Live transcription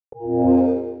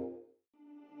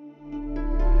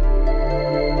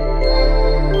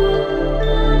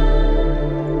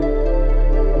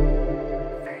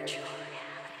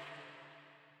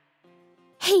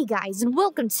guys, and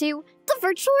welcome to the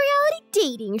Virtual Reality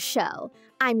Dating Show.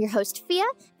 I'm your host, PHIA,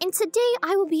 and today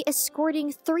I will be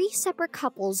escorting 3 separate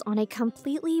couples on a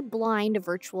completely blind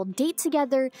virtual date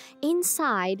together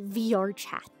inside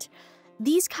VRChat.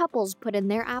 These couples put in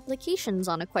their applications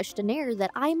on a questionnaire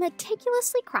that I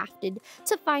meticulously crafted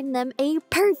to find them a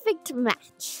perfect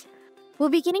match. We'll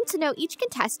be getting to know each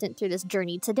contestant through this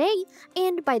journey today,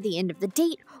 and by the end of the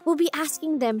date, we'll be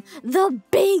asking them the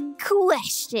big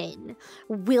question.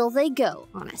 Will they go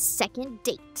on a second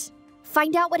date?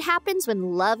 Find out what happens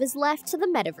when love is left to the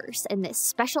metaverse in this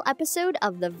special episode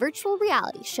of the Virtual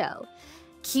Reality Show.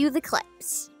 Cue the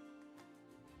clips.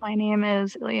 My name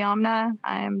is Ilyamna.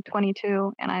 I'm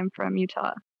 22 and I'm from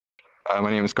Utah. My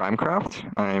name is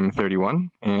Grimecraft. I'm 31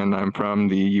 and I'm from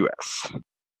the US.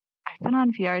 I've been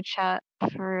on VRChat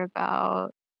for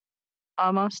about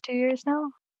almost 2 years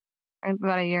now, or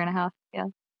about a year and a half. Yeah.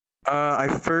 I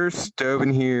first dove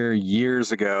in here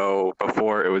years ago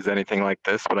before it was anything like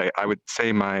this, but I would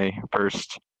say my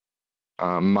first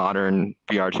modern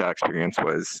VRChat experience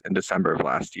was in December of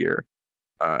last year,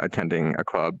 attending a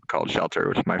club called Shelter,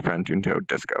 which my friend Junto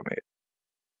Disco made.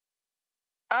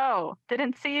 Oh,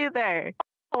 didn't see you there.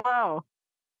 Hello.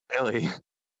 Really?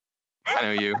 I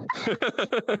know you.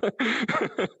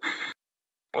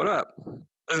 What up?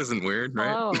 This isn't weird, right?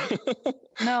 Hello.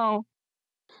 No.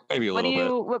 Maybe a little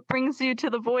bit. What brings you to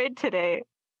the void today?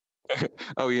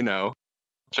 Oh,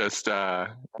 just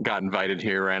got invited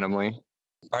here randomly.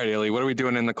 All right, Illy, what are we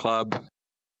doing in the club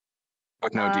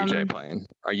with no DJ playing?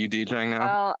 Are you DJing now?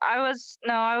 Well, I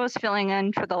was filling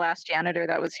in for the last janitor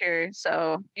that was here,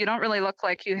 so you don't really look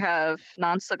like you have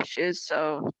non-slip shoes,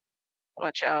 so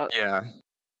watch out.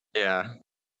 Yeah.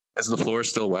 Is the floor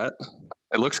still wet?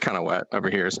 It looks kind of wet over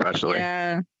here, especially.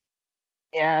 Yeah.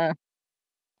 I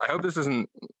hope this isn't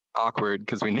awkward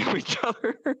because we knew each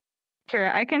other.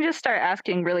 Sure, I can just start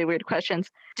asking really weird questions.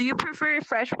 Do you prefer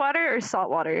fresh water or salt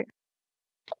water?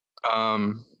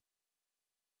 I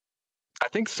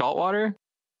think salt water,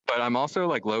 but I'm also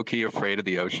like low key afraid of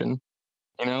the ocean.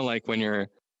 You know, like when you're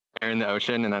in the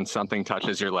ocean and then something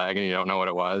touches your leg and you don't know what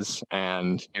it was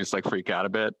and you just like freak out a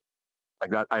bit.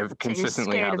 Like that, I've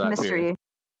consistently had that mystery. Too.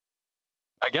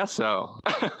 I guess so.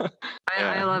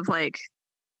 I love like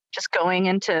just going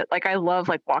into I love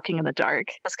like walking in the dark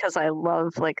just because I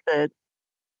love like the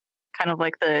kind of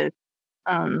like the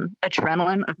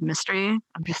adrenaline of mystery.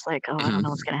 I'm just like, I don't know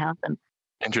what's gonna happen.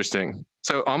 Interesting.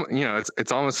 So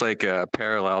it's almost like a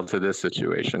parallel to this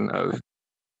situation of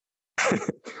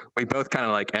we both kind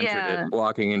of like entered it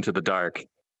walking into the dark,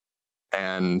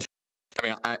 and I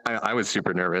mean I was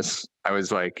super nervous. I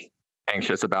was like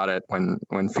anxious about it when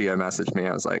PHIA messaged me.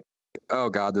 I was like, oh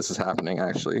god, this is happening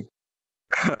actually.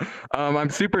 I'm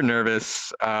super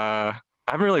nervous. I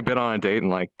haven't really been on a date in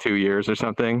like 2 years or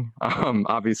something.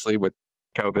 Obviously with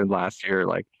COVID last year,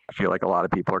 like I feel like a lot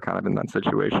of people are kind of in that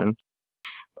situation.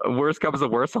 Worst comes to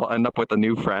worst, I'll end up with a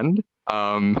new friend.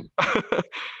 I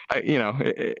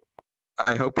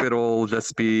hope it'll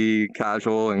just be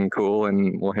casual and cool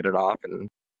and we'll hit it off and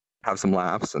have some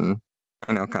laughs and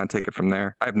kind of take it from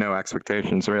there. I have no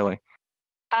expectations really.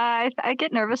 I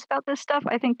get nervous about this stuff.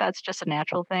 I think that's just a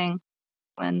natural thing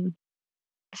when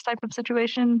this type of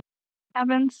situation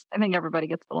happens. I think everybody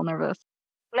gets a little nervous.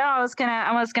 No, I was gonna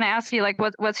ask you like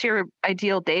what's your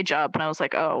ideal day job, and I was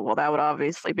like, oh well, that would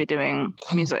obviously be doing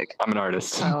music. I'm an artist.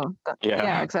 So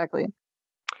yeah, exactly.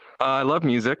 I love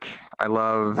music. I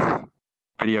love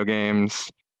video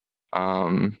games.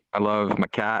 I love my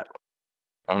cat.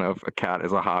 I don't know if a cat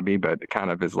is a hobby, but it kind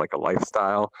of is like a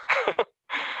lifestyle.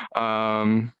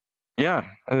 Yeah,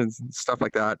 stuff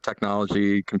like that.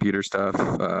 Technology, computer stuff.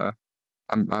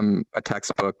 I'm a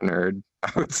textbook nerd,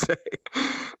 I would say.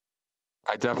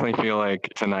 I definitely feel like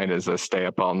tonight is a stay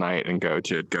up all night and go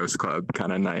to a ghost club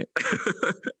kind of night.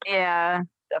 Yeah,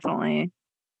 definitely.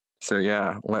 So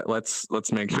yeah,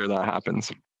 let's make sure that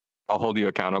happens. I'll hold you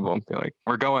accountable and be like,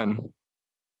 we're going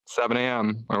 7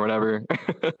 a.m. or whatever.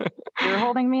 You're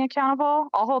holding me accountable?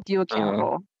 I'll hold you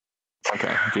accountable.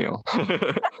 Okay, deal.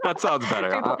 That sounds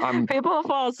better. People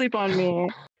fall asleep on me.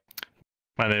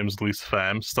 My name's Lucifer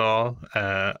Amstar.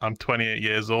 I'm 28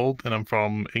 years old and I'm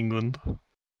from England.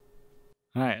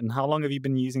 All right, and how long have you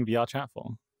been using VRChat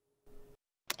for?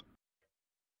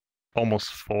 Almost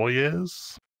 4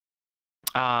 years.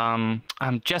 I'm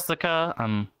Jessica.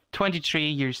 I'm 23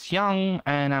 years young,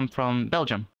 and I'm from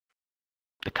Belgium,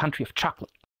 the country of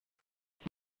chocolate.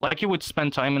 Like, you would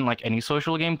spend time in like any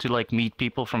social game to like meet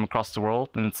people from across the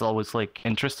world, and it's always like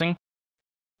interesting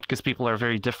because people are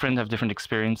very different, have different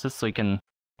experiences, so you can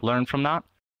learn from that.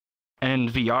 And in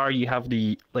VR, you have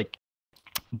the like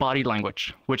body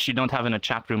language, which you don't have in a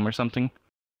chat room or something.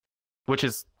 which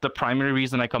is the primary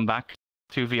reason I come back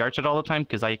to VRChat all the time,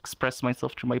 because I express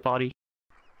myself through my body.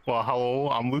 Well, hello,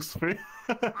 I'm Lucifer.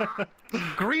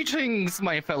 Greetings,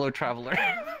 my fellow traveler.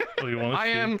 Oh, you want to I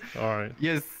am. All right.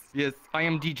 Yes, I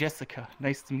am D Jessica.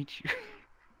 Nice to meet you.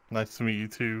 Nice to meet you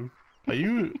too. Are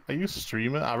you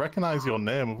streaming? I recognize your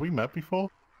name. Have we met before?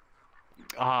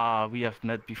 We have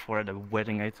met before at a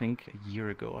wedding, I think, a year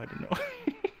ago. I don't know.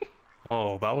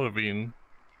 Oh, that would have been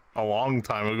a long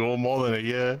time ago, more than a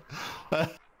year.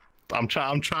 I'm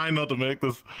trying not to make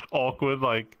this awkward,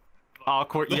 like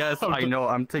awkward. Yes, I know.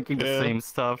 I'm thinking the same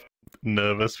stuff.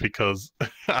 Nervous because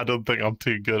I don't think I'm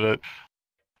too good at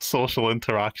social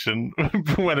interaction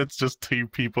when it's just two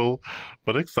people,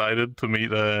 but excited to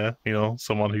meet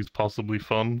someone who's possibly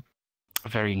fun.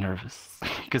 Very nervous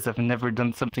because I've never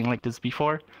done something like this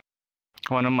before.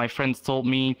 One of my friends told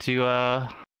me to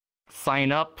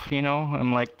sign up,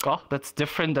 I'm like, oh, that's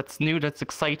different, that's new, that's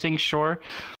exciting, sure,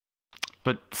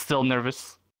 but still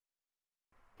nervous.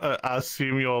 I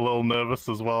assume you're a little nervous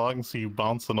as well. I can see you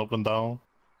bouncing up and down.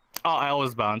 Oh, I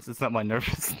always bounce. It's not my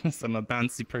nervousness. I'm a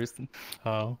bouncy person.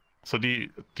 Oh, so do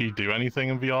you do anything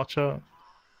in VRChat?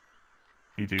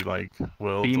 You do like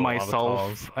worlds be or myself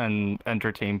avatars? And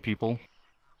entertain people.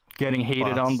 Getting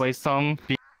hated on by some,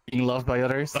 being loved by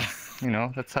others.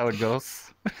 That's how it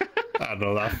goes. I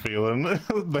know that feeling.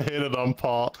 The hated on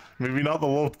part, maybe not the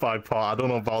loved by part. I don't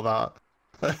know about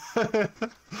that.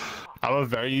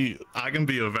 I can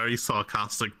be a very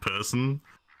sarcastic person.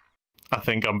 I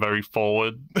think I'm very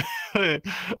forward. I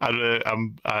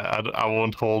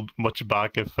won't hold much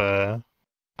back if I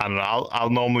don't know.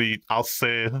 I'll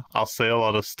say a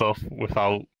lot of stuff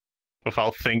without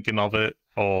thinking of it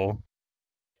or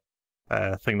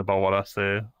thinking about what I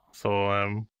say. So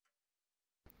I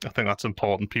think that's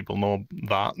important. People know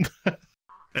that.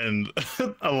 And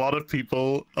a lot of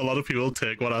people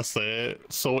take what I say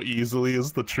so easily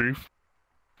as the truth.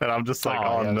 And I'm just like,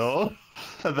 oh yes. No.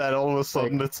 And then all of a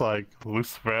sudden it's like,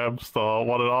 loose star,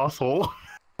 what an asshole.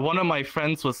 One of my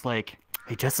friends was like,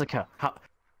 hey Jessica,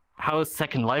 how is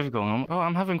Second Life going?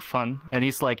 I'm having fun. And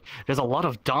he's like, there's a lot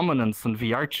of dominance in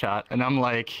VRChat. And I'm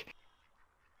like,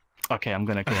 okay, I'm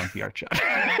gonna go on VRChat.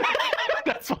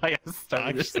 That's why I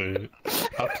started. Actually,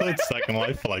 I played Second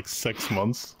Life for like 6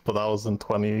 months, but that was in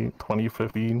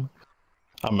 2015.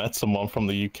 I met someone from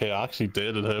the UK. I actually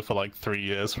dated her for like 3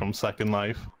 years from Second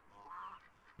Life.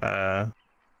 That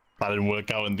didn't work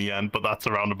out in the end, but that's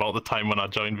around about the time when I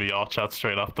joined VRChat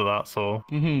straight after that, so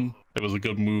it was a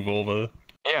good move over.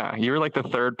 Yeah, you were like the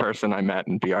third person I met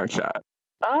in VRChat.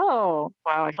 Oh,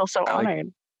 wow, I feel so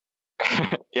honored.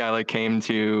 Yeah, I came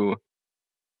to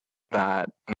that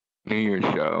New Year's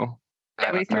show.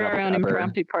 Yeah, we threw around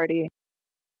impromptu party.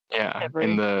 Yeah,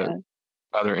 in the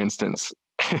other instance.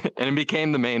 And it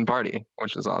became the main party,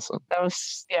 which is awesome. That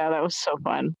was so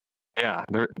fun. Yeah,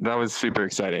 that was super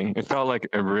exciting. It felt like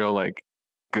a real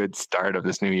good start of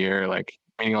this new year,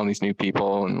 meeting all these new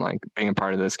people and being a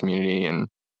part of this community and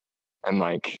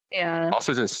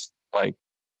also just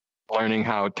learning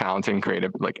how talented and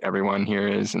creative everyone here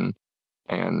is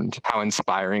and how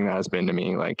inspiring that has been to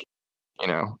me.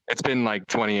 It's been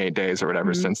 28 days or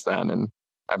whatever since then, and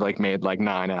I've made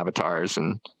 9 avatars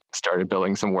and started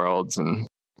building some worlds and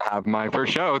have my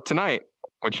first show tonight,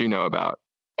 which you know about.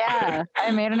 Yeah,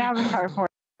 I made an avatar for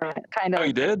it, kind of. Oh,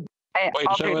 you did? Wait,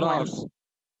 show it off.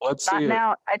 Let's see. Not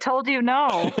now. I told you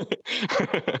no.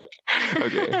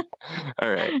 Okay. All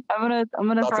right. I'm gonna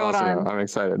throw it on. I'm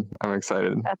excited.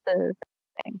 At the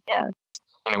thing, yeah.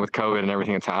 With COVID and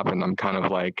everything that's happened, I'm kind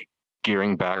of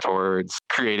gearing back towards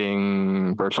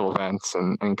creating virtual events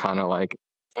and kind of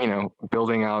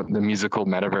building out the musical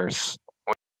metaverse,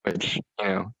 which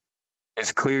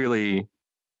is clearly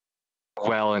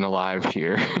well and alive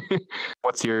here.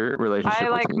 What's your relationship? I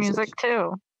like with music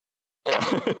too.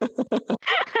 Yeah.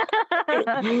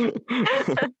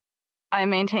 I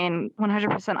maintain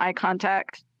 100% eye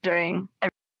contact during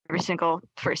every single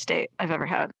first date I've ever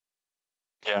had.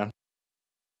 Yeah.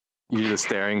 You do the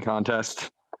staring contest.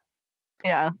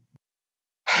 Yeah.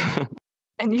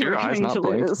 And you're going to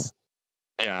lose.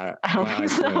 Yeah. I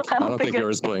don't think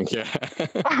yours blink. Yeah.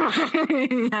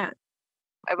 Yeah.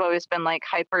 I've always been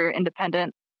hyper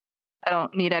independent. I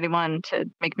don't need anyone to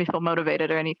make me feel motivated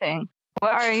or anything.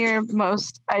 What are your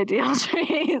most ideal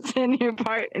traits in your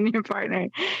partner,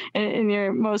 in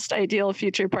your most ideal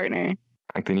future partner?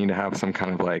 They need to have some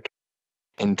kind of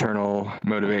internal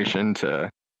motivation to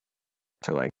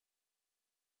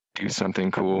do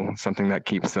something cool, something that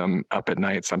keeps them up at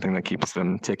night, something that keeps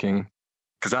them ticking,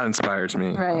 because that inspires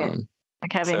me. Right.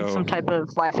 Having some type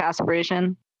of life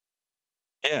aspiration.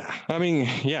 Yeah, I mean,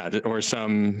 yeah, or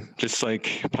some just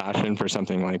like passion for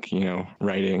something like,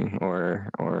 writing or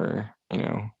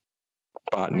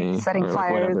botany Setting or like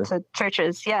fire whatever. to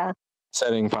churches, yeah.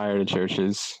 Setting fire to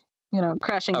churches.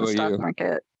 Crashing How the about stock you?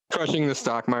 market. Crushing the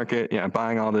stock market, yeah,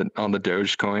 buying all the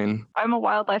Dogecoin. I'm a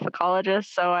wildlife ecologist,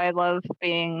 so I love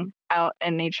being out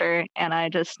in nature, and I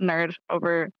just nerd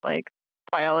over like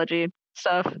biology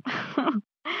stuff.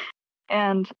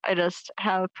 And I just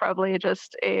have probably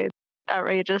just a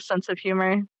outrageous sense of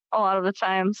humor a lot of the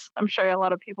times. I'm sure a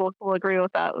lot of people will agree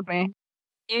with that with me.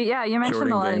 You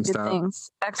mentioned a lot of good things.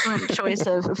 Excellent choice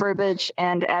of verbiage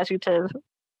and adjective.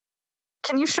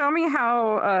 Can you show me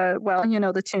how well you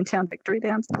know the Toontown Victory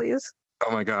Dance, please?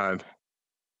 Oh my god.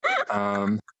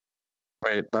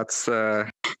 Wait, that's do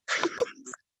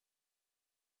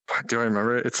I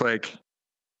remember it? It's like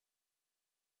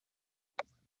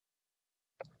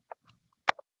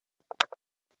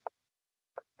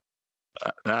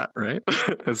that, right?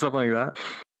 Something like that.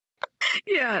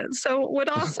 Yeah. So what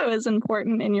also is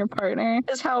important in your partner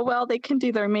is how well they can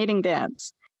do their mating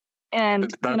dance. And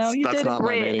you that's did not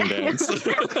great. my mating dance.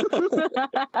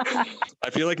 I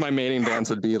feel like my mating dance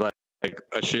would be like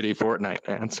a shitty Fortnite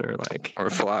dance or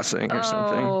flossing or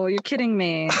something. Oh, you're kidding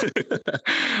me.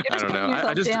 I don't know.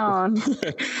 I just down.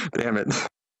 Damn it.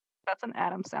 That's an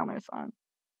Adam Sandler song.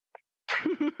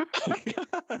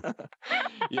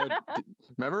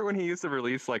 Remember when he used to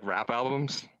release like rap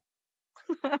albums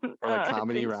or like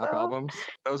comedy rap albums?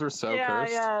 Those were so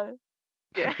cursed.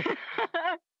 Yeah.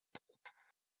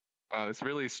 Wow, this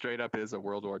really straight up is a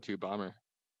World War II bomber.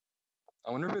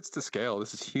 I wonder if it's to scale.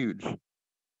 This is huge.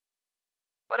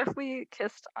 What if we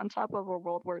kissed on top of a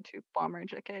World War II bomber,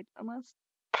 JK? Unless.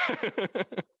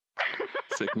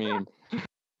 Sick meme.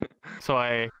 So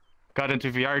I got into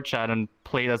VRChat and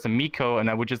played as a Miko, and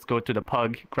I would just go to the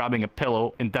pug, grabbing a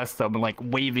pillow in desktop and like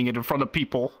waving it in front of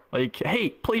people, like, "Hey,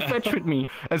 play fetch with me."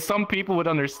 And some people would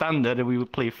understand that, and we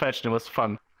would play fetch, and it was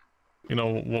fun.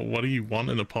 What do you want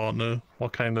in a partner?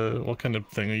 What kind of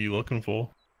thing are you looking for?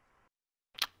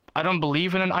 I don't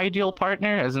believe in an ideal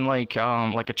partner, as in like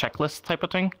a checklist type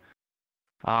of thing.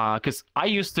 Because I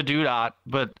used to do that,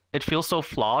 but it feels so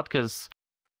flawed. Because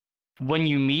when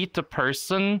you meet the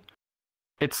person,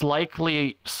 it's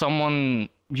likely someone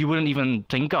you wouldn't even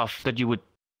think of that you would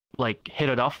like hit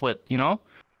it off with.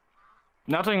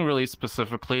 Nothing really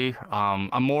specifically.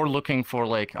 I'm more looking for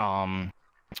like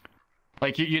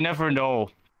you never know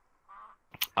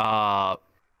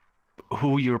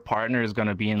who your partner is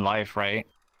gonna be in life, right?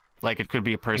 Like it could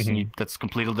be a person that's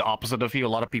completely the opposite of you. A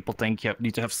lot of people think you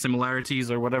need to have similarities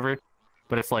or whatever,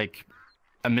 but it's like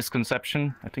a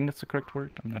misconception. I think that's the correct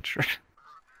word. I'm not sure.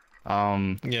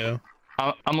 Yeah.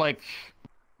 I'm like,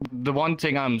 the one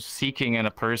thing I'm seeking in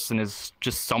a person is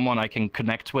just someone I can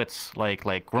connect with,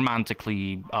 like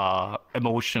romantically,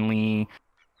 emotionally,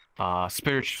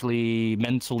 spiritually,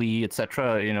 mentally,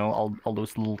 etc. All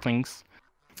those little things.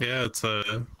 Yeah, it's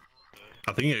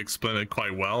I think you explained it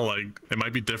quite well. Like, it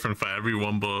might be different for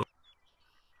everyone, but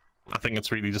I think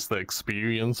it's really just the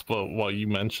experience. But what you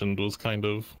mentioned was kind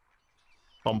of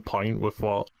on point with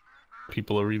what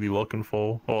people are really looking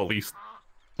for, or at least,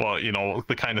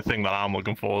 the kind of thing that I'm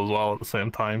looking for as well at the same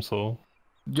time. So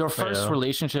your first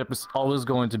relationship is always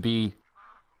going to be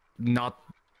not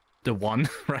the one,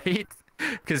 right?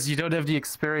 Because you don't have the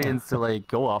experience to like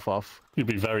go off of. You'd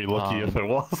be very lucky if it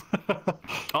was.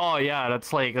 Oh yeah,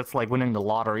 that's like winning the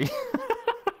lottery.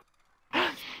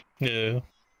 Yeah.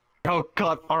 Oh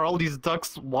god, are all these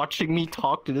ducks watching me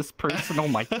talk to this person? Oh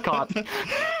my god.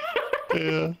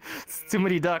 Yeah. It's too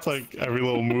many ducks. It's like every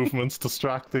little movement's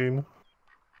distracting.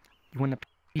 You want a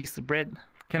piece of bread?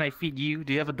 Can I feed you?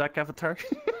 Do you have a duck avatar?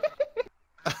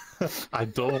 I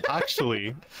don't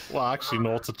actually. Well, actually,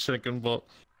 no, it's a chicken, but.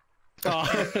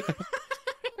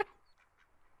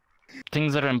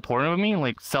 Things that are important to me,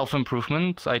 like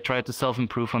self-improvement. I try to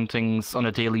self-improve on things on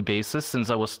a daily basis.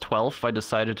 Since I was 12, I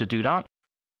decided to do that.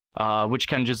 Which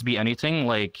can just be anything,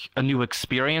 like a new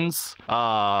experience,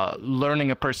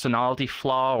 learning a personality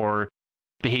flaw or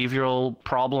behavioral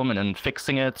problem and then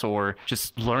fixing it, or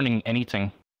just learning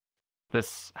anything.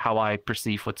 That's how I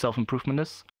perceive what self-improvement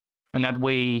is. And that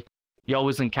way, you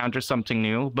always encounter something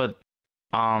new, but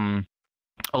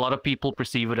a lot of people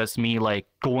perceive it as me like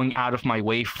going out of my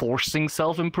way, forcing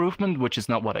self-improvement, which is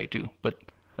not what I do, but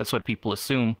that's what people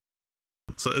assume.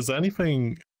 So is there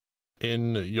anything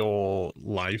in your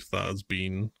life that has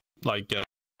been like,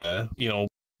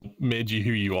 made you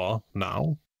who you are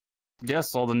now?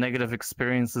 Yes, all the negative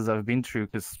experiences I've been through,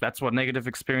 because that's what negative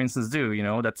experiences do,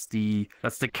 that's the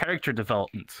character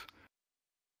development.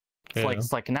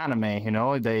 It's like an anime, you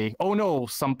know. They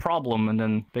some problem, and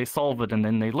then they solve it, and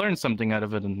then they learn something out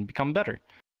of it and become better.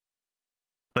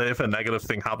 If a negative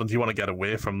thing happens, you want to get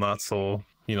away from that, so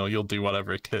you'll do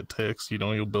whatever it takes.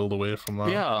 You'll build away from that.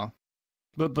 Yeah,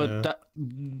 but that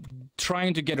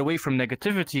trying to get away from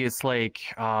negativity is like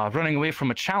running away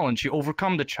from a challenge. You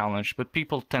overcome the challenge, but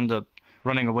people tend to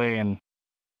running away and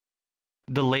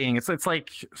delaying. It's like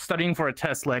studying for a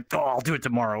test. Like, oh, I'll do it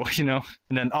tomorrow, and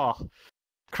then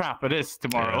crap, it is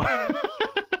tomorrow.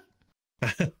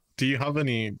 Yeah. Do you have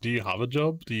a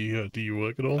job? Do you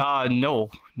work at all?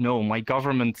 No. My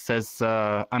government says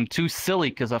I'm too silly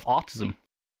because of autism.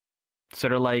 So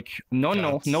they're like,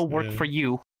 no work for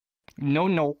you.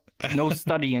 No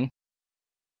studying.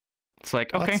 It's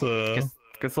like, okay,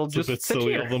 guess I'll just a bit sit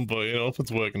silly here. of them, but if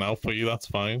it's working out for you, that's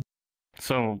fine.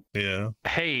 So yeah,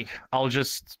 hey, I'll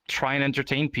just try and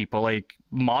entertain people, like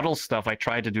model stuff. I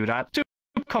try to do that. Too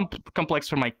complex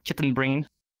for my kitten brain.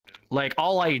 Like,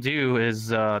 all I do is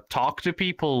talk to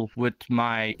people with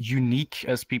my unique,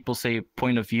 as people say,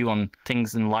 point of view on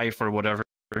things in life or whatever,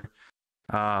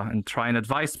 and try and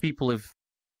advise people if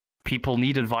people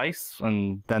need advice,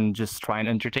 and then just try and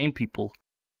entertain people.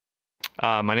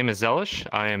 My name is Zelish.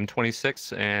 I am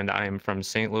 26, and I am from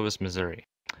St. Louis, Missouri.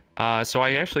 So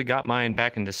I actually got mine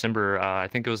back in December. I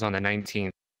think it was on the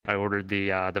 19th. I ordered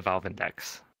the Valve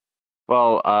Index.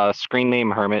 Well, screen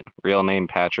name Hermit, real name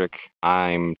Patrick.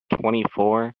 I'm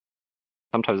 24.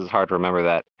 Sometimes it's hard to remember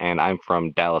that, and I'm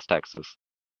from Dallas, Texas.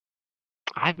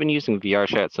 I've been using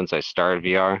VRChat since I started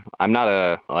VR. I'm not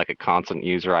a constant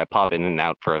user. I pop in and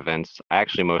out for events. I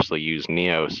actually mostly use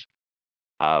Neos,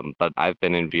 but I've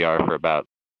been in VR for about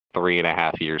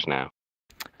 3.5 years now.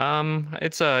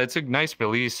 It's a nice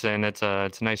release, and it's a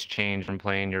nice change from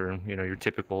playing your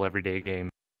typical everyday game.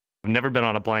 I've never been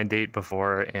on a blind date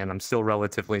before, and I'm still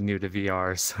relatively new to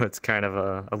VR, so it's kind of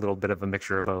a little bit of a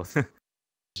mixture of both.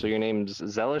 So your name's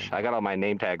Zelish? I got all my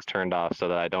name tags turned off so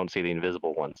that I don't see the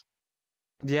invisible ones.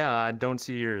 Yeah, I don't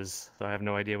see yours, so I have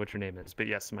no idea what your name is. But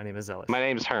yes, my name is Zelish. My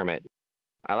name's Hermit.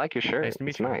 I like your shirt. Nice to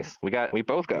meet you. Nice. We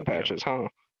both got patches, huh?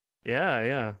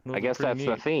 Yeah. I guess that's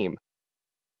the theme.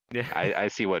 Yeah. I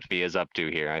see what Fia's up to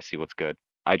here. I see what's good.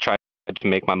 I try to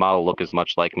make my model look as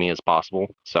much like me as possible,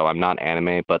 so I'm not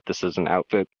anime, but this is an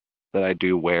outfit that I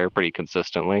do wear pretty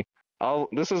consistently.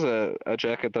 This is a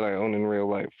jacket that I own in real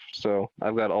life, so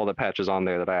I've got all the patches on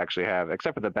there that I actually have,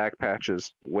 except for the back patch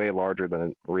is way larger than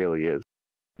it really is.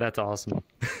 That's awesome.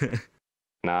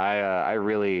 No, I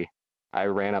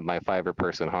ran up my Fiverr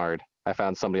person hard. I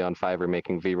found somebody on Fiverr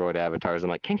making V-Roid avatars. I'm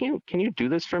like, can you do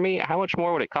this for me? How much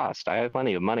more would it cost? I have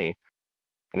plenty of money.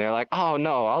 And they're like, oh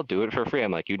no, I'll do it for free.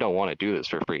 I'm like, you don't want to do this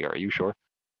for free, are you sure?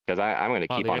 Because I'm going to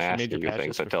keep on asking you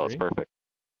things until it's perfect.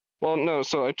 Well, no,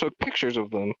 so I took pictures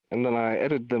of them, and then I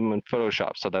edited them in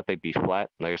Photoshop so that they'd be flat,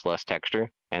 and there's less texture,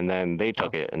 and then they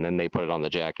took it, and then they put it on the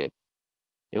jacket.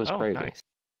 It was crazy. Nice.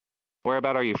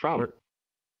 Whereabout are you from?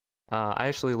 I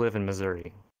actually live in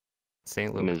Missouri.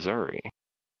 St. Louis. Missouri.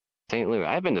 St. Louis.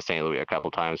 I've been to St. Louis a couple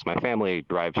times. My family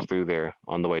drives through there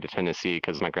on the way to Tennessee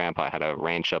because my grandpa had a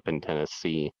ranch up in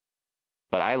Tennessee.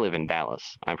 But I live in Dallas.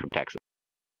 I'm from Texas.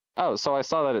 Oh, so I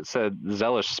saw that it said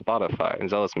Zelish Spotify and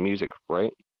Zelish Music,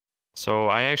 right? So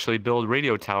I actually build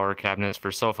radio tower cabinets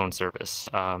for cell phone service.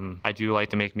 I do like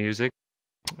to make music.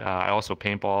 I also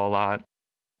paintball a lot.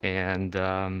 And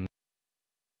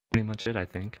pretty much it, I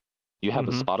think. You have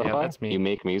a Spotify? Yeah, that's me. You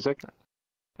make music?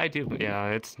 I do, yeah.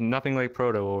 It's nothing like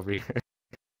Proto over here.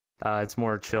 It's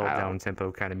more chill,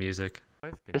 down-tempo kind of music.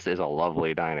 This is a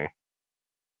lovely diner.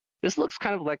 This looks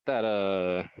kind of like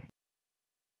that,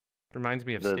 Reminds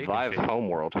me of the Steak Vive and Shake.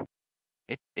 Homeworld.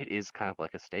 It is kind of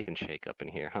like a Steak and Shake up in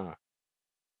here, huh?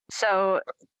 So,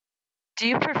 do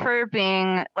you prefer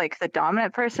being like the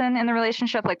dominant person in the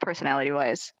relationship, like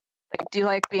personality-wise? Like, do you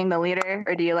like being the leader,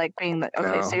 or do you like being the?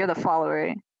 Okay, No. so you're the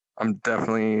follower. I'm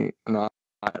definitely not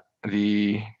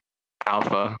the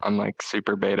alpha. I'm like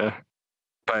super beta.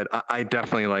 But I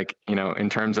definitely like, in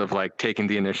terms of like taking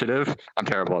the initiative, I'm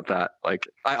terrible at that. Like,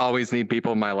 I always need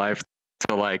people in my life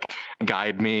to like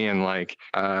guide me and like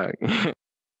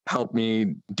help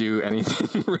me do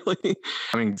anything really.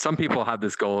 I mean, some people have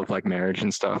this goal of like marriage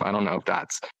and stuff. I don't know if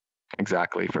that's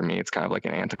exactly for me. It's kind of like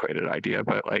an antiquated idea,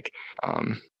 but like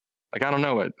I don't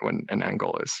know what an end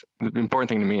goal is. The important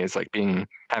thing to me is like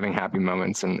having happy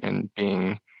moments and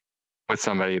being with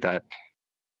somebody that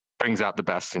brings out the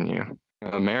best in you.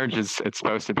 Marriage it's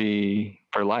supposed to be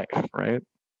for life, right?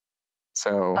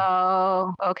 So.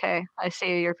 Oh, okay. I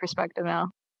see your perspective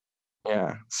now.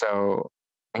 Yeah. So,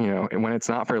 when it's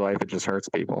not for life, it just hurts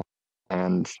people.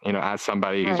 And, as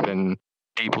somebody who's been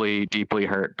deeply, deeply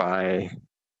hurt by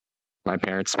my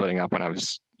parents splitting up when I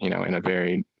was, in a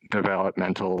very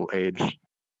developmental age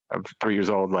of 3 years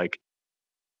old, like,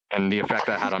 and the effect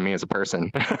that had on me as a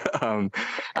person. I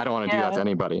don't want to do that to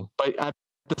anybody. But at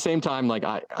the same time, like,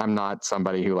 I'm not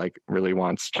somebody who like really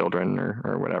wants children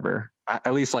or whatever.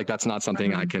 At least like that's not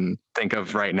something I can think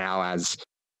of right now as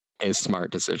a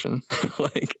smart decision.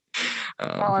 Like,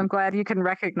 well, I'm glad you can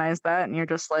recognize that, and you're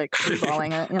just like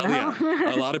freeballing it.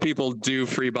 Yeah. A lot of people do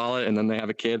freeball it, and then they have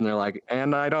a kid, and they're like,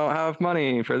 "And I don't have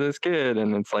money for this kid,"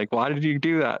 and it's like, "Why did you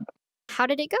do that?" How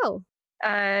did it go?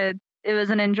 It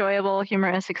was an enjoyable,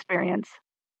 humorous experience.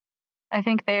 I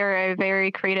think they are a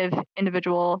very creative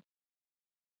individual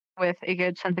with a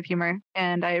good sense of humor,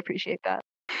 and I appreciate that.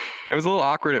 It was a little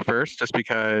awkward at first, just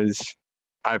because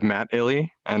I've met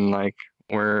Illy, and like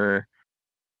we're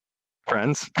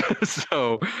friends.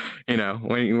 So,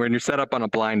 when you're set up on a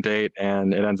blind date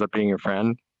and it ends up being your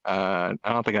friend, I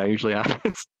don't think that usually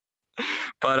happens.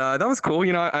 But that was cool.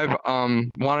 I've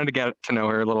wanted to get to know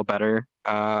her a little better.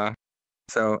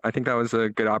 So I think that was a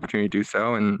good opportunity to do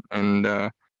so. And I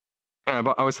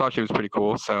always thought she was pretty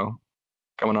cool. So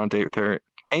going on a date with her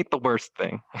ain't the worst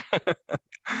thing.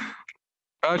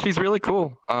 She's really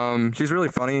cool. She's really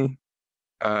funny.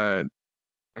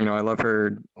 I love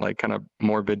her like kind of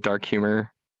morbid, dark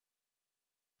humor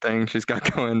thing she's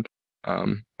got going.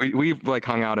 We've like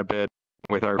hung out a bit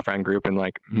with our friend group and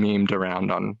like memed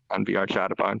around on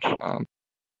VRChat a bunch.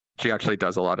 She actually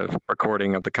does a lot of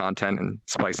recording of the content and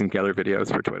splicing together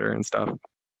videos for Twitter and stuff.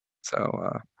 So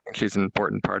I think she's an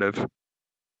important part of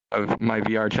my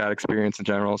VRChat experience in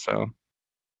general. So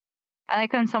I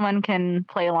like when someone can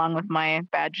play along with my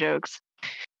bad jokes.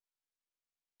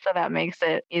 So that makes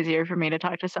it easier for me to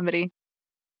talk to somebody.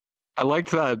 I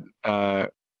liked that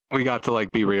we got to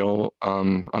like be real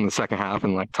on the second half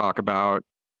and like talk about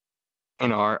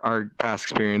our past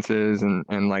experiences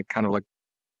and like kind of like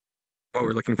what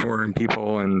we're looking for in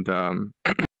people and the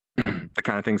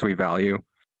kind of things we value,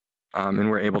 and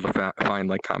we're able to find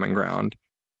like common ground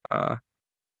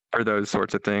for those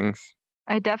sorts of things.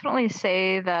 I definitely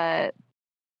say that,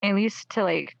 at least to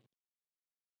like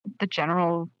the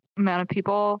general amount of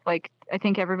people, like I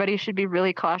think everybody should be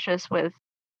really cautious with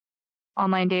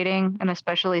online dating, and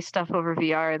especially stuff over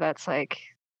VR that's like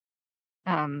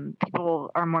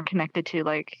people are more connected to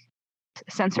like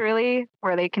sensorily,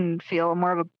 where they can feel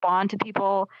more of a bond to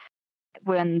people,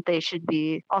 when they should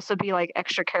also be like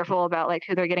extra careful about like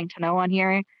who they're getting to know on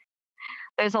here.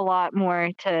 There's a lot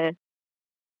more to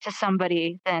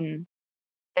somebody than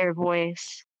their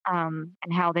voice, and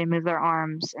how they move their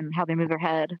arms and how they move their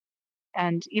head,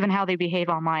 and even how they behave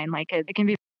online. Like it can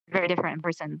be very different in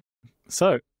person.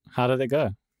 So how did it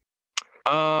go?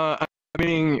 I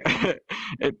mean,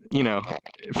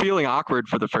 feeling awkward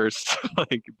for the first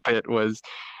like bit was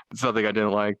something I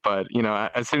didn't like, but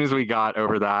as soon as we got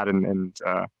over that and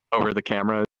over the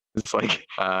camera, it's like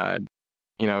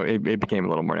it became a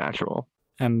little more natural.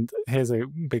 And here's a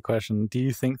big question: do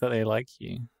you think that they like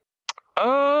you?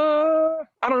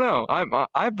 I don't know.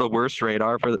 I have the worst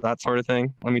radar for that sort of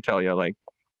thing. Let me tell you, like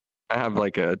I have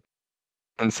like a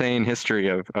insane history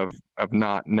of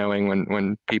not knowing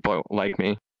when people like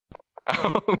me.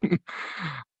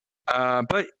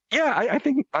 But yeah, I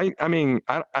think I mean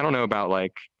I don't know about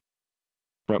like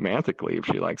romantically if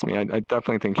she likes me. I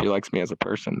definitely think she likes me as a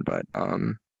person, but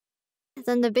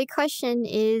Then the big question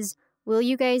is, will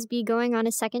you guys be going on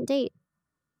a second date?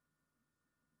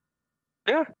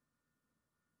 Yeah.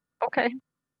 Okay.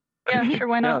 Yeah, sure,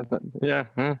 why not? Yeah.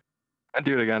 I'd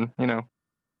do it again,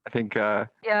 I think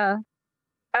Yeah.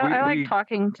 I like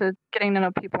talking to getting to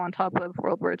know people on top of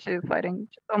World War II fighting.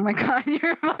 Oh my god,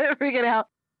 you're freaking out.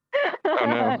 Oh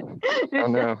no. Oh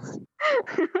no.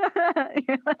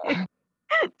 You're like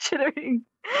chittering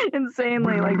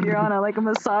insanely like you're on a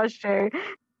massage chair.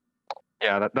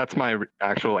 Yeah, that's my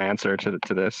actual answer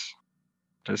to this.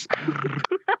 Just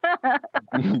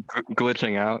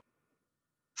glitching out.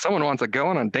 Someone wants to go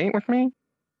on a date with me?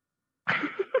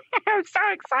 I'm so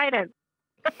excited.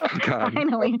 Oh, God.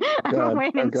 Finally. I've been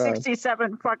waiting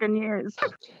 67 fucking years.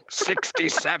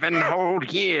 67 whole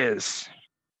years.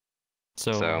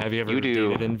 So have you ever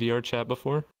dated in VRChat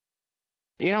before?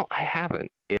 I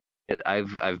haven't.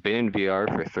 I've been in VR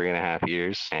for 3.5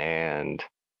 years, and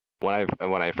when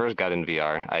I first got in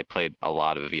VR, I played a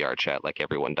lot of VRChat like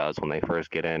everyone does when they first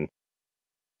get in.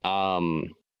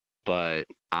 But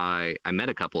I met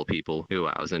a couple of people who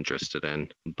I was interested in,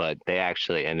 but they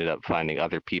actually ended up finding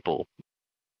other people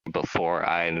before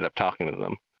I ended up talking to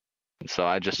them. So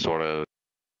I just sort of,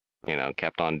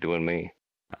 kept on doing me.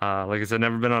 Like I said,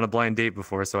 never been on a blind date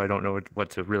before, so I don't know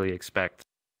what to really expect.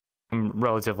 I'm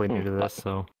relatively new to this,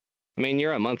 so. I mean,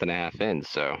 you're a month and a half in,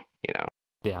 so you know,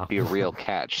 Yeah. be a real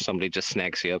catch. Somebody just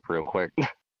snacks you up real quick.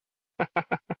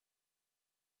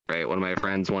 Right. One of my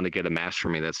friends wanted to get a mask for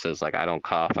me that says like, I don't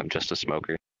cough. I'm just a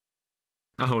smoker.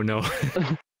 Oh no.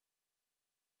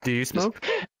 Do you smoke?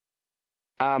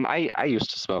 I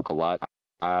used to smoke a lot.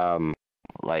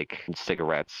 Like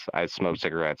cigarettes. I smoked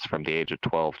cigarettes from the age of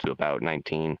 12 to about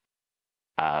 19.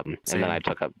 And then I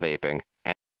took up vaping,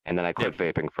 and then I quit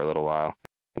vaping for a little while.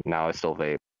 Now I still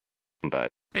vape, but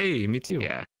Hey, me too.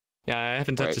 yeah. Yeah, I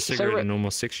haven't touched a cigarette in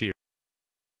almost 6 years.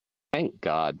 Thank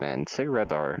God, man.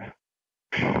 Cigarettes are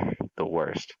the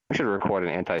worst. We should record an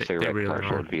anti-cigarette really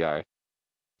commercial with VR.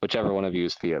 Whichever one of you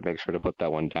is PHIA, make sure to put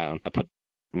that one down.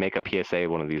 Make a PSA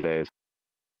one of these days.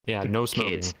 Yeah, no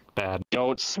smoking. Kids, bad.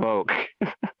 don't smoke.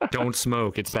 Don't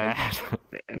smoke. It's bad.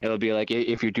 It'll be like,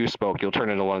 if you do smoke, you'll turn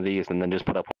into one of these and then just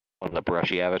put up one of the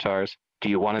brushy avatars. Do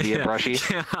you want to be a brushy?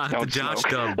 Yeah, Don't the Josh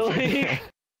smoke. Dub.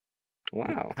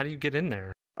 Wow. How do you get in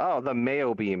there? Oh, the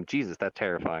Mayo beam. Jesus, that's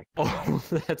terrifying. Oh,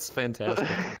 that's fantastic.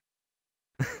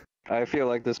 I feel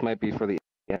like this might be for the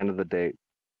end of the date.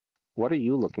 What are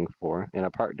you looking for in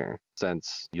a partner,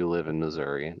 since you live in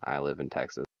Missouri and I live in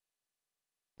Texas?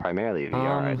 Primarily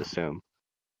VR, I'd assume.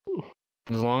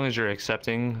 As long as you're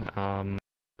accepting,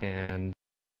 and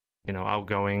you know,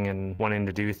 outgoing and wanting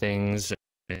to do things.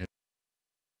 And,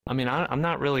 I mean, I'm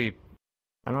not really.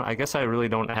 I guess I really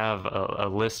don't have a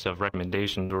list of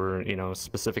recommendations or, you know,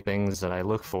 specific things that I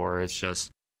look for. It's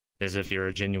just as if you're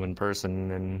a genuine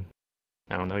person and,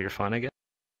 I don't know, you're fun, I guess.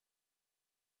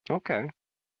 Okay.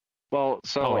 Well,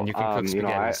 so and you can cook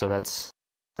spaghetti, you know, so that's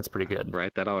pretty good.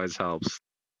 Right, that always helps.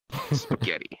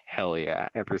 Spaghetti, hell yeah,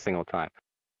 every single time.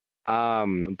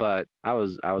 But I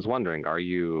was wondering, are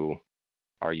you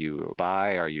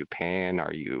bi? Are you pan?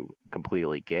 Are you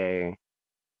completely gay?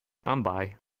 I'm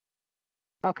bi.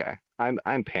 Okay,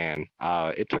 I'm pan.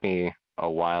 It took me a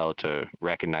while to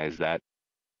recognize that.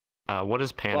 What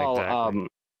is pan exactly?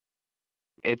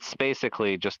 It's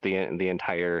basically just the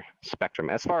entire spectrum,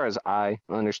 as far as I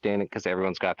understand it, because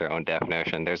everyone's got their own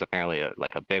definition. There's apparently a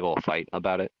big old fight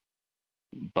about it,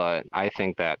 but I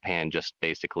think that pan just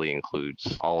basically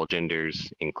includes all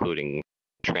genders, including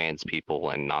trans people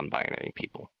and non-binary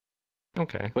people.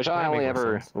 Okay. Which I only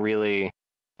ever really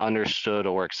understood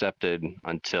or accepted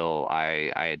until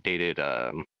I had dated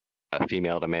a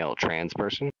female to male trans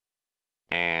person,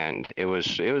 and it was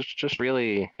just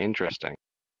really interesting.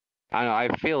 I don't know,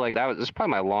 I feel like this is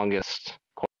probably my longest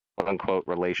quote unquote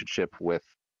relationship with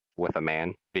a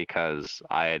man, because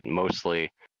I had mostly,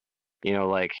 you know,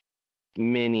 like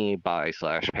many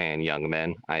bi/pan young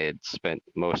men. I had spent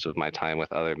most of my time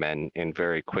with other men in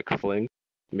very quick fling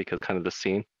because kind of the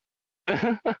scene.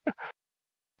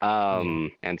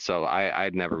 And so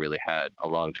I'd never really had a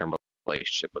long-term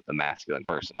relationship with a masculine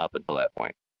person up until that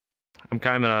point. I'm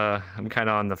kind of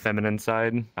on the feminine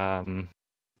side,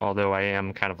 although I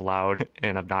am kind of loud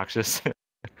and obnoxious.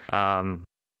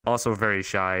 Also very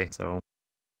shy, so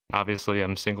obviously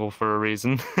I'm single for a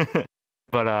reason.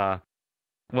 But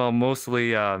well,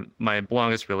 mostly my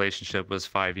longest relationship was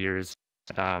 5 years,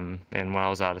 and when I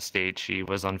was out of state, she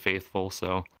was unfaithful,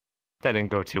 so that didn't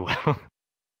go too well.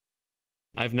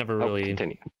 I've never really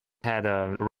had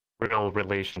a real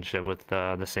relationship with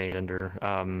the same gender.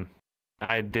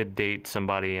 I did date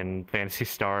somebody in Phantasy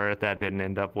Star. That didn't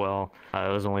end up well.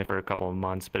 It was only for a couple of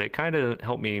months, but it kind of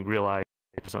helped me realize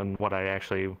on what I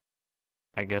actually,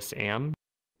 I guess, am.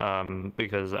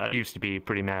 Because I used to be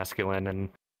pretty masculine and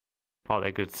all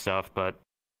that good stuff, but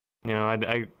you know,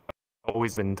 I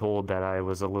always been told that I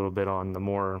was a little bit on the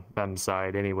more femme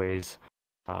side, anyways.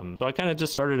 So I kind of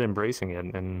just started embracing it,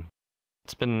 and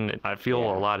it's been. I feel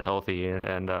a lot healthy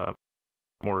and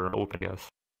more open, I guess.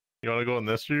 You want to go in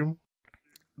this room?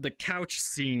 The couch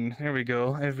scene. There we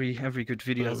go. Every good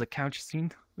video has a couch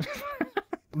scene.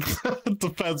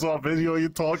 Depends what video you're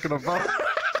talking about.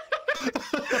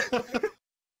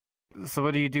 So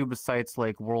what do you do besides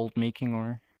like world making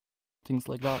or things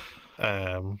like that?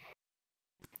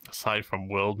 Aside from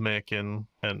world making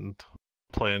and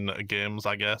playing games,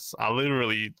 I guess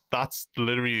that's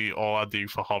literally all I do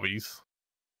for hobbies.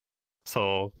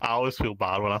 So I always feel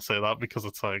bad when I say that, because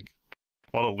it's like,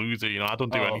 what a loser, you know. I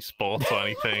don't do any sports or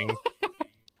anything.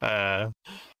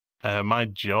 My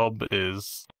job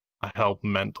is I help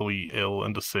mentally ill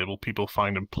and disabled people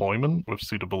find employment with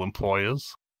suitable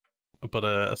employers. But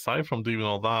aside from doing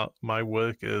all that, my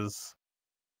work is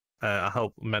I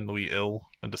help mentally ill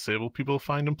and disabled people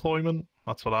find employment.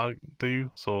 That's what I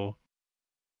do. So.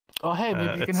 Oh hey,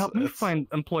 maybe you can help me find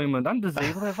employment. I'm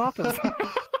disabled. I've office.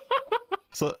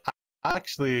 So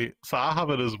actually, I have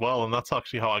it as well, and that's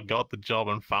actually how I got the job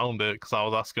and found it, because I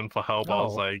was asking for help. I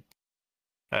was like,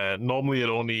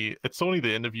 Normally it's only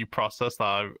the interview process that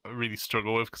I really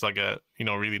struggle with because I get,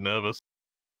 really nervous.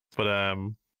 But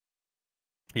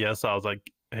yeah, so I was like,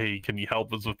 hey, can you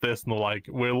help us with this? And they're like,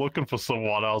 we're looking for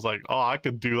someone. I was like, oh, I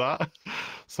could do that.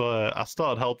 So I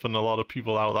started helping a lot of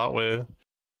people out that way.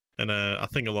 And I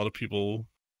think a lot of people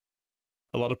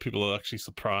are actually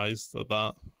surprised at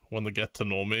that when they get to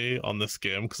know me on this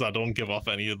game, because I don't give off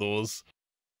any of those.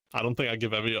 I don't think I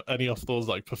give any of those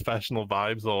like professional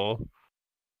vibes or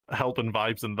helping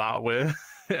vibes in that way.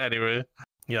 Anyway,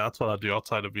 yeah, that's what I do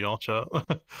outside of VRChat.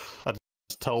 I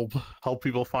just help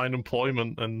people find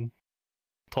employment and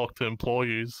talk to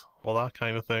employees, all that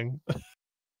kind of thing.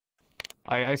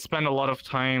 I spend a lot of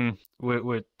time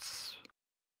with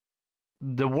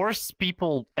the worst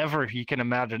people ever you can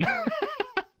imagine.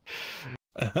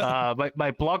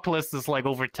 My block list is like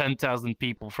over 10,000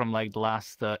 people from like the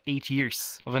last 8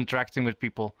 years of interacting with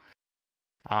people.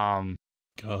 God.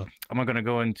 I'm not gonna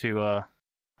go into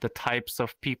the types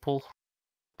of people,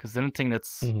 because I don't think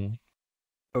that's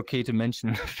okay to mention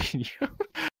in a video.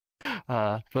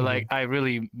 But like, I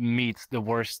really meet the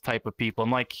worst type of people.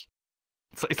 I'm like,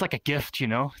 it's like a gift,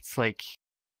 It's like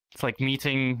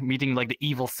meeting like the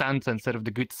evil Santa instead of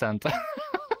the good Santa.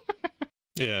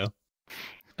 Yeah.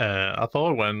 I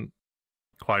thought it went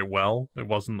quite well. It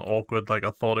wasn't awkward like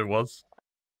I thought it was.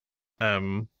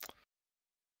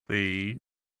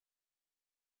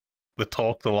 They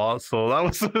talked a lot, so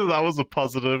that was a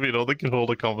positive. They could hold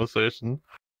a conversation.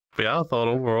 But yeah, I thought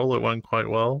overall it went quite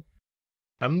well,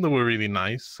 and they were really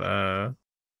nice.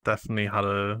 Definitely had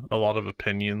a lot of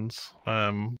opinions.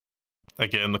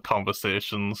 Again, the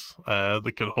conversations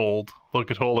they could hold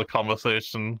a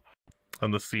conversation,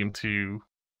 and they seem to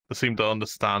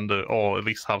understand it, or at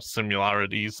least have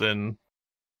similarities in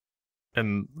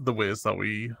the ways that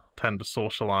we tend to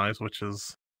socialize, which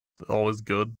is always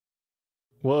good.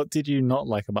 What did you not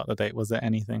like about the date? Was there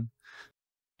anything?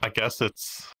 I guess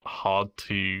it's hard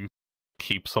to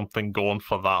keep something going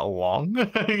for that long.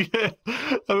 There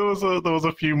was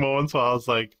a few moments where I was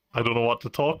like, I don't know what to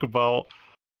talk about.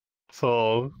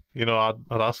 So, I'd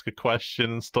ask a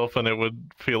question and stuff, and it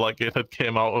would feel like it had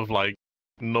came out of like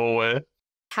nowhere.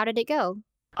 How did it go?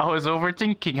 I was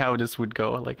overthinking how this would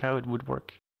go, like how it would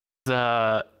work.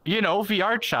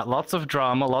 VRChat, lots of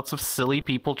drama, lots of silly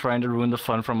people trying to ruin the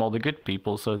fun from all the good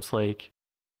people. So it's like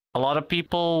a lot of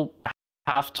people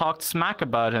have talked smack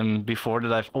about him before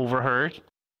that I've overheard,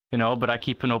 but I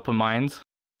keep an open mind.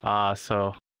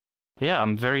 So yeah,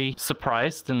 I'm very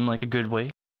surprised in like a good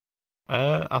way.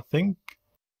 I think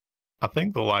they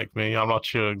like me. I'm not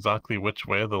sure exactly which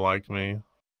way they like me,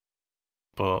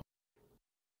 but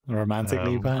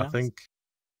romantically, perhaps? I think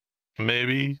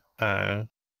maybe,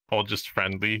 or just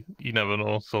friendly. You never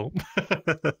know. So,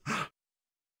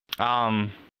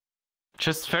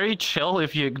 just very chill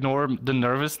if you ignore the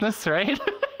nervousness, right?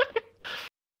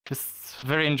 Just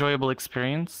very enjoyable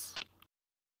experience.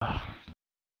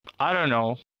 I don't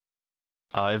know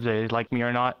if they like me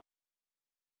or not.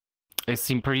 They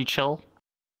seem pretty chill.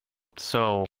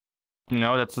 So,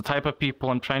 that's the type of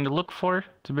people I'm trying to look for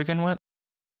to begin with.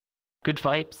 Good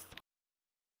vibes.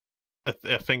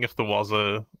 I think if there was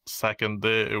a second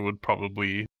date, it would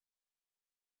probably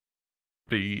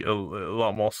be a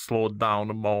lot more slowed down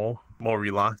and more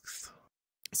relaxed.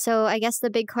 So I guess the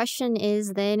big question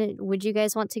is then, would you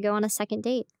guys want to go on a second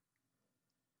date?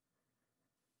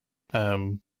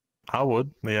 I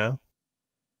would, yeah.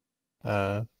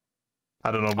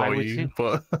 I don't know about you,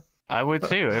 but I would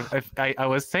too. If I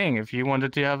was saying, if you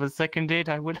wanted to have a second date,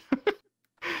 I would.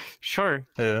 Sure.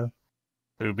 Yeah,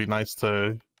 it would be nice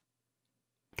to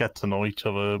get to know each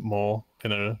other more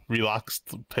in a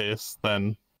relaxed pace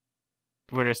than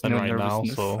there's no right now.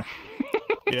 So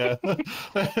yeah.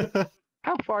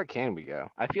 How far can we go?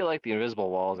 I feel like the invisible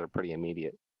walls are pretty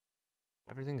immediate.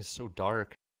 Everything is so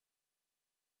dark.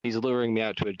 He's luring me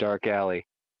out to a dark alley.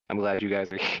 I'm glad you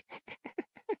guys are.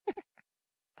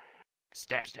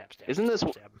 Stab. Isn't this?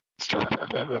 Stab.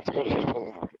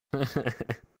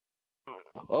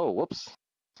 Oh, whoops.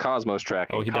 Cosmos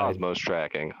tracking. Oh, he died. Cosmos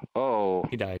tracking. Oh.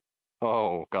 He died.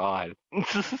 Oh, God.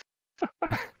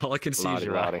 All I can see is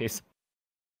your eyes.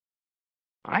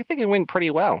 I think it went pretty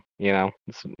well.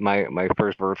 It's my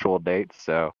first virtual date,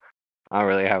 so I don't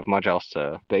really have much else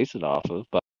to base it off of.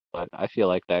 But I feel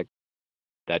like that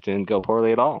didn't go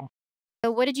poorly at all.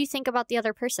 So what did you think about the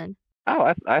other person?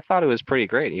 Oh, I thought it was pretty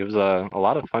great. He was a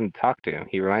lot of fun to talk to.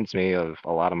 He reminds me of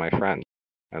a lot of my friends,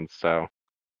 and so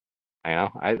I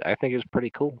think it was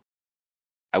pretty cool.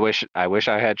 I wish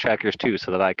I had checkers too,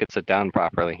 so that I could sit down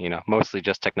properly. Mostly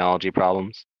just technology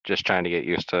problems. Just trying to get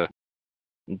used to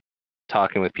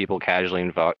talking with people casually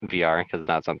in VR because it's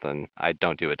not something I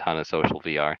don't do a ton of social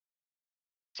VR.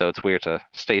 So it's weird to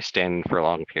stay standing for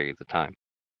long periods of time.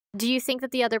 Do you think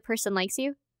that the other person likes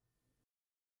you?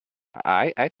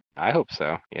 I hope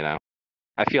so. You know,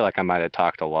 I feel like I might have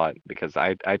talked a lot because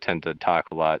I tend to talk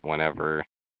a lot whenever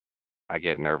I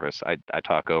get nervous. I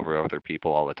talk over other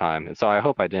people all the time, and so I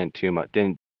hope I didn't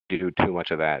do too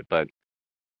much of that. But it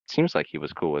seems like he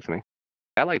was cool with me.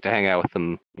 I'd like to hang out with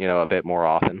him, you know, a bit more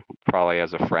often, probably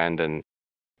as a friend, and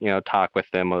you know, talk with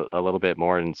them a little bit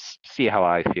more and see how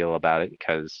I feel about it.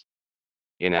 Because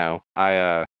you know,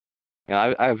 I've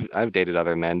dated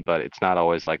other men, but it's not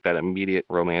always like that immediate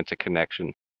romantic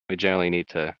connection. We generally need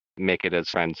to make it as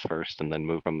friends first and then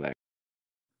move from there.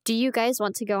 Do you guys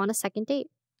want to go on a second date?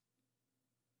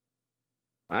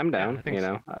 I'm down. I think You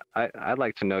know, I'd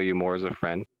like to know you more as a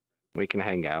friend. We can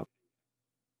hang out,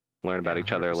 learn about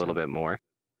each other a little 100%. bit more.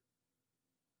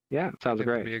 Yeah, sounds That'd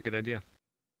great. be a good idea.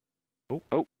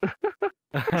 Oh,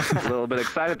 a little bit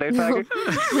excited there, Tiger.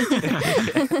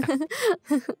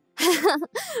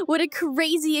 What a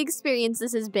crazy experience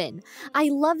this has been. I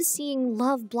love seeing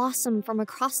love blossom from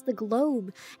across the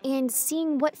globe and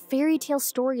seeing what fairy tale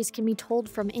stories can be told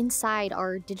from inside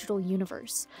our digital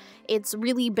universe. It's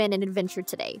really been an adventure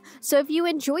today. So if you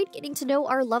enjoyed getting to know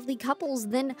our lovely couples,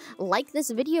 then like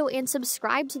this video and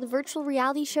subscribe to the Virtual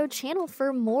Reality Show channel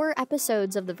for more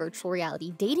episodes of the Virtual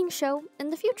Reality Dating Show in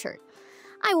the future.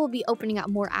 I will be opening up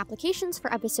more applications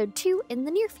for episode 2 in the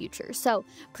near future, so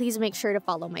please make sure to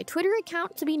follow my Twitter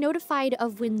account to be notified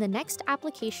of when the next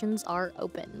applications are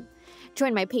open.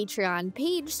 Join my Patreon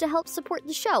page to help support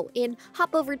the show, and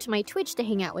hop over to my Twitch to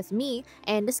hang out with me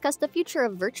and discuss the future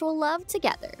of virtual love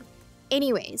together.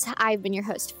 Anyways, I've been your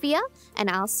host, PHIA, and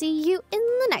I'll see you in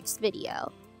the next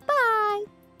video. Bye!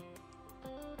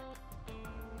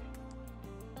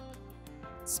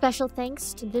 Special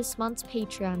thanks to this month's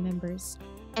Patreon members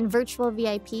and virtual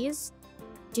VIPs,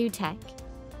 Dutech,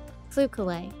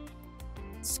 Flukele,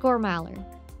 Scoremaller,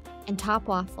 and Top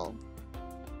Waffle.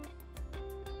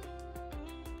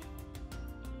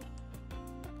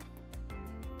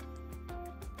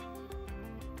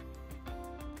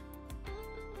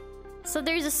 So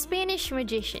there's a Spanish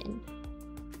magician,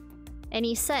 and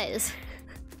he says,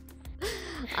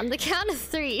 on the count of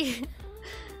 3,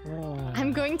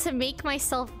 I'm going to make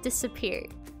myself disappear.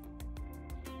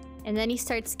 And then he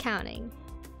starts counting.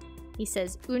 He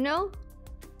says, 1,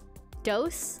 2,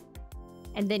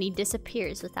 and then he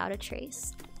disappears without a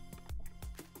trace.